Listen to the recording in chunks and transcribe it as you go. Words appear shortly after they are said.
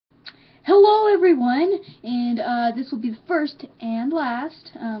Hello everyone, and this will be the first and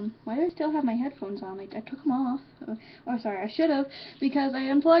last. Why do I still have my headphones on? I took them off. Oh, sorry, I should have, because I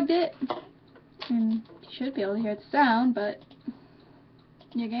unplugged it. And you should be able to hear the sound, but...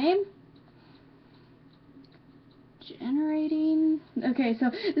 Your game? Generating... Okay,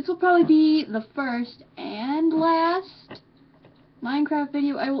 so this will probably be the first and last Minecraft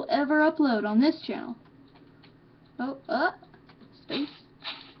video I will ever upload on this channel. Space.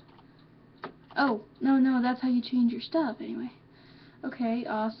 Oh, no, that's how you change your stuff, anyway. Okay,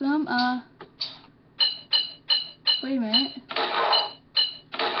 awesome. Wait a minute.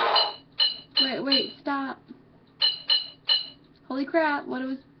 Wait, stop. Holy crap, what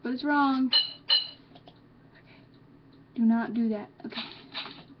is wrong? Okay. Do not do that. Okay.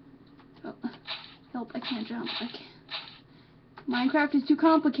 Oh, help, I can't jump. I can't. Minecraft is too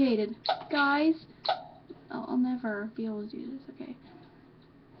complicated. Guys. Oh, I'll never be able to do this. Okay.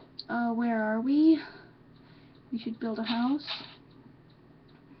 Where are we? We should build a house.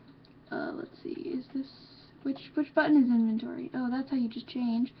 Let's see. Is this... Which button is inventory? Oh, that's how you just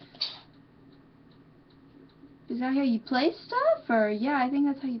change. Is that how you place stuff? Or, yeah, I think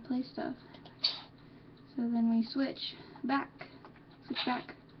that's how you place stuff. So then we switch back. Switch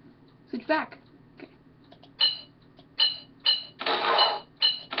back. Switch back. Okay.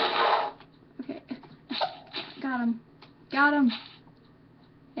 Okay. Got him. Got him.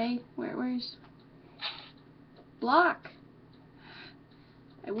 Hey, where's... Block.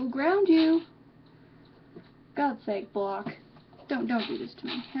 I will ground you. God's sake, block. Don't do this to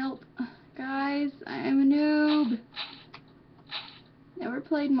me. Help. Guys, I am a noob. Never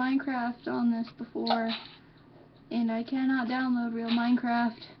played Minecraft on this before. And I cannot download real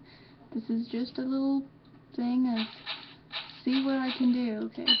Minecraft. This is just a little thing of see what I can do.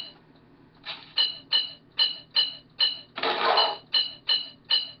 Okay.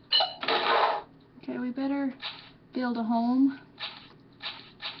 Okay, we better build a home.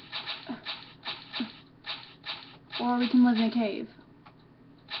 Or we can live in a cave.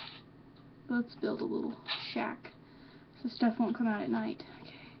 Let's build a little shack so stuff won't come out at night.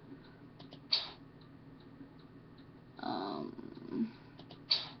 Okay.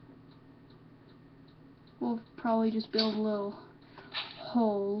 We'll probably just build a little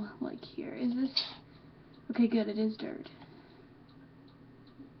hole like here. Is this... Okay, good, it is dirt.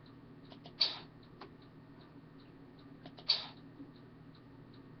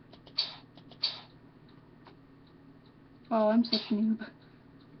 Oh, I'm such a noob.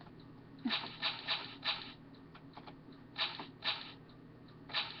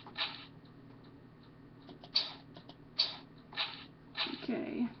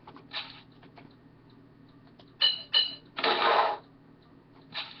 Okay.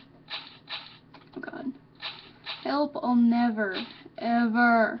 Oh god. Help, I'll never,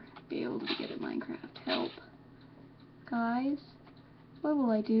 ever be able to get at Minecraft. Help. Guys, what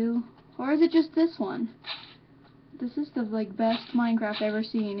will I do? Or is it just this one? This is the, like, best Minecraft I've ever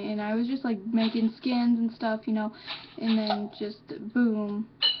seen, and I was just, like, making skins and stuff, you know, and then just, boom.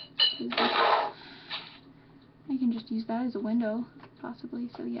 I can just use that as a window, possibly,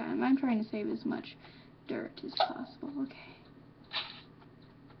 so yeah, I'm trying to save as much dirt as possible.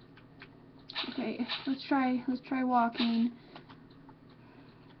 Okay, let's try walking.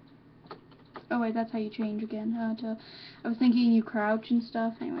 Oh wait, that's how you change again. I was thinking you crouch and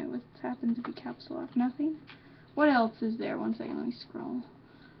stuff. Anyway, what happens if you caps lock? Nothing? What else is there? One second, let me scroll.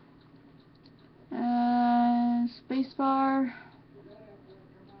 Spacebar.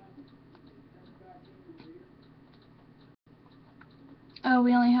 Oh,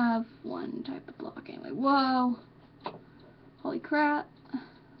 we only have one type of block anyway. Whoa! Holy crap.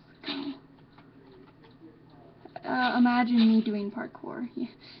 Let's go. Imagine me doing parkour. Yeah.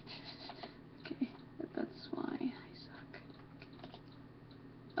 Okay, that's why I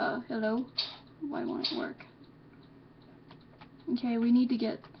suck. Hello? Why won't it work? Okay, we need to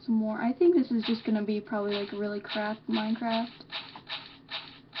get some more. I think this is just gonna be probably like a really crap Minecraft.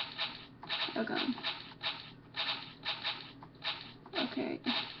 Oh god. Okay.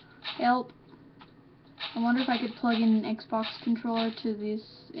 Help. I wonder if I could plug in an Xbox controller to this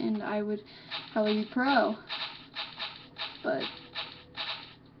and I would probably be pro. But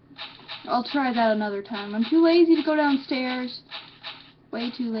I'll try that another time. I'm too lazy to go downstairs. Way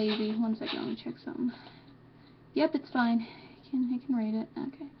too lazy. One second, let me check something. Yep, it's fine. I can read it.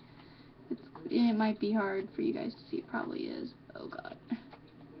 Okay. It might be hard for you guys to see. It probably is. Oh god.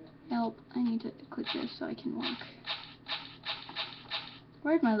 Help. I need to click this so I can walk.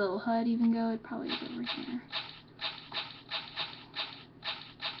 Where'd my little HUD even go? It probably is over here.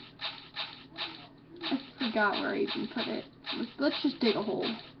 I forgot where I even put it. Let's just dig a hole.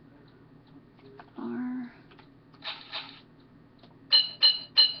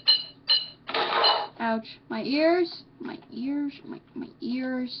 Ouch. My ears. My ears. My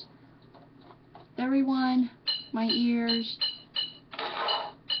ears. Everyone. My ears.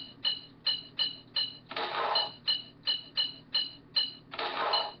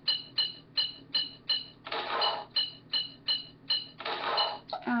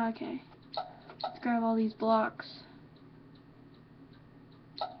 Okay. Let's grab all these blocks.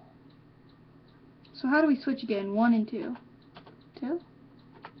 So how do we switch again? 1 and 2. 2?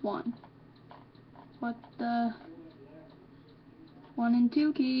 1. What the? 1 and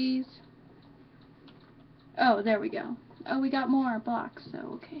 2 keys. Oh, there we go. Oh, we got more blocks,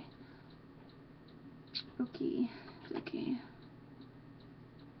 so okay. Okay. Okay.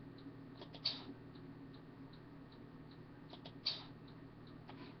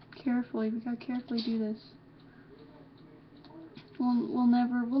 Carefully, we gotta carefully do this. We'll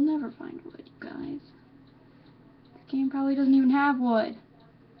never find wood, you guys. This game probably doesn't even have wood.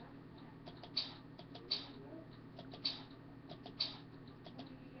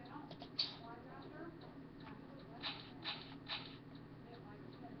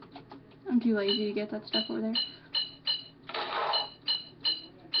 I'm too lazy to get that stuff over there.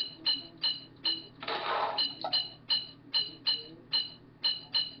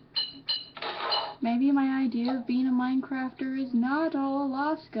 Maybe my idea of being a Minecrafter is not all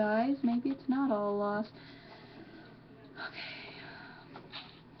lost, guys. Maybe it's not all lost.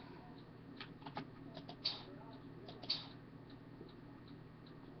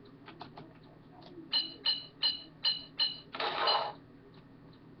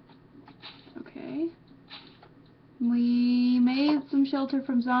 Okay. We made some shelter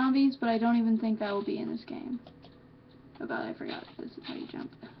from zombies, but I don't even think that will be in this game. Oh god, I forgot. This is how you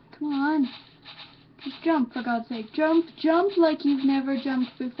jump. Come on. Just jump, for God's sake. Jump, jump like you've never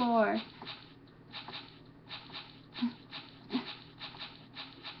jumped before.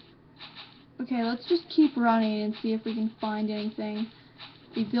 Okay, let's just keep running and see if we can find anything.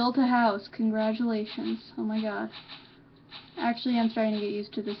 We built a house. Congratulations. Oh my god. Actually, I'm starting to get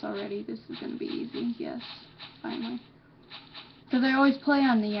used to this already. This is going to be easy. Yes, finally. Because I always play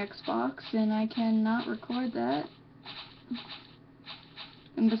on the Xbox, and I cannot record that.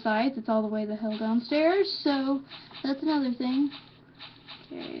 And besides, it's all the way the hell downstairs, so that's another thing.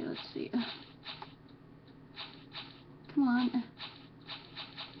 Okay, let's see. Come on.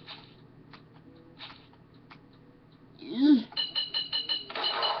 Ugh.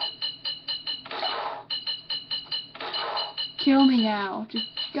 Kill me now. Just,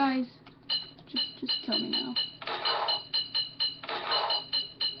 guys, just kill me now.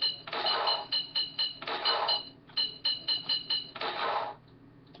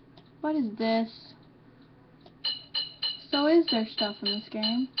 What is this? So is there stuff in this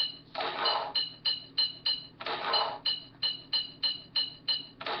game?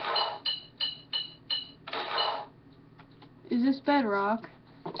 Is this bedrock?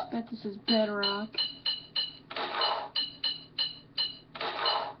 I bet this is bedrock.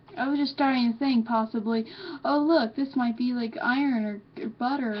 I was just starting to think possibly, oh look, this might be like iron or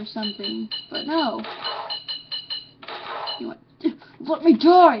butter or something, but no. You want, let me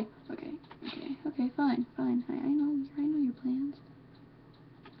die! Okay, fine. I know your plans.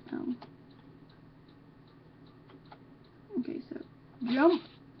 Okay, so jump.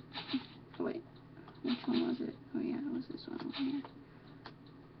 Oh wait, which one was it? Oh yeah, it was this one over here.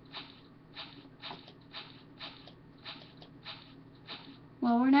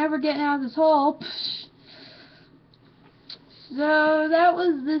 Well, we're never getting out of this hole. So that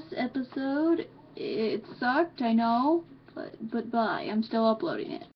was this episode. It sucked, I know, but bye. I'm still uploading it.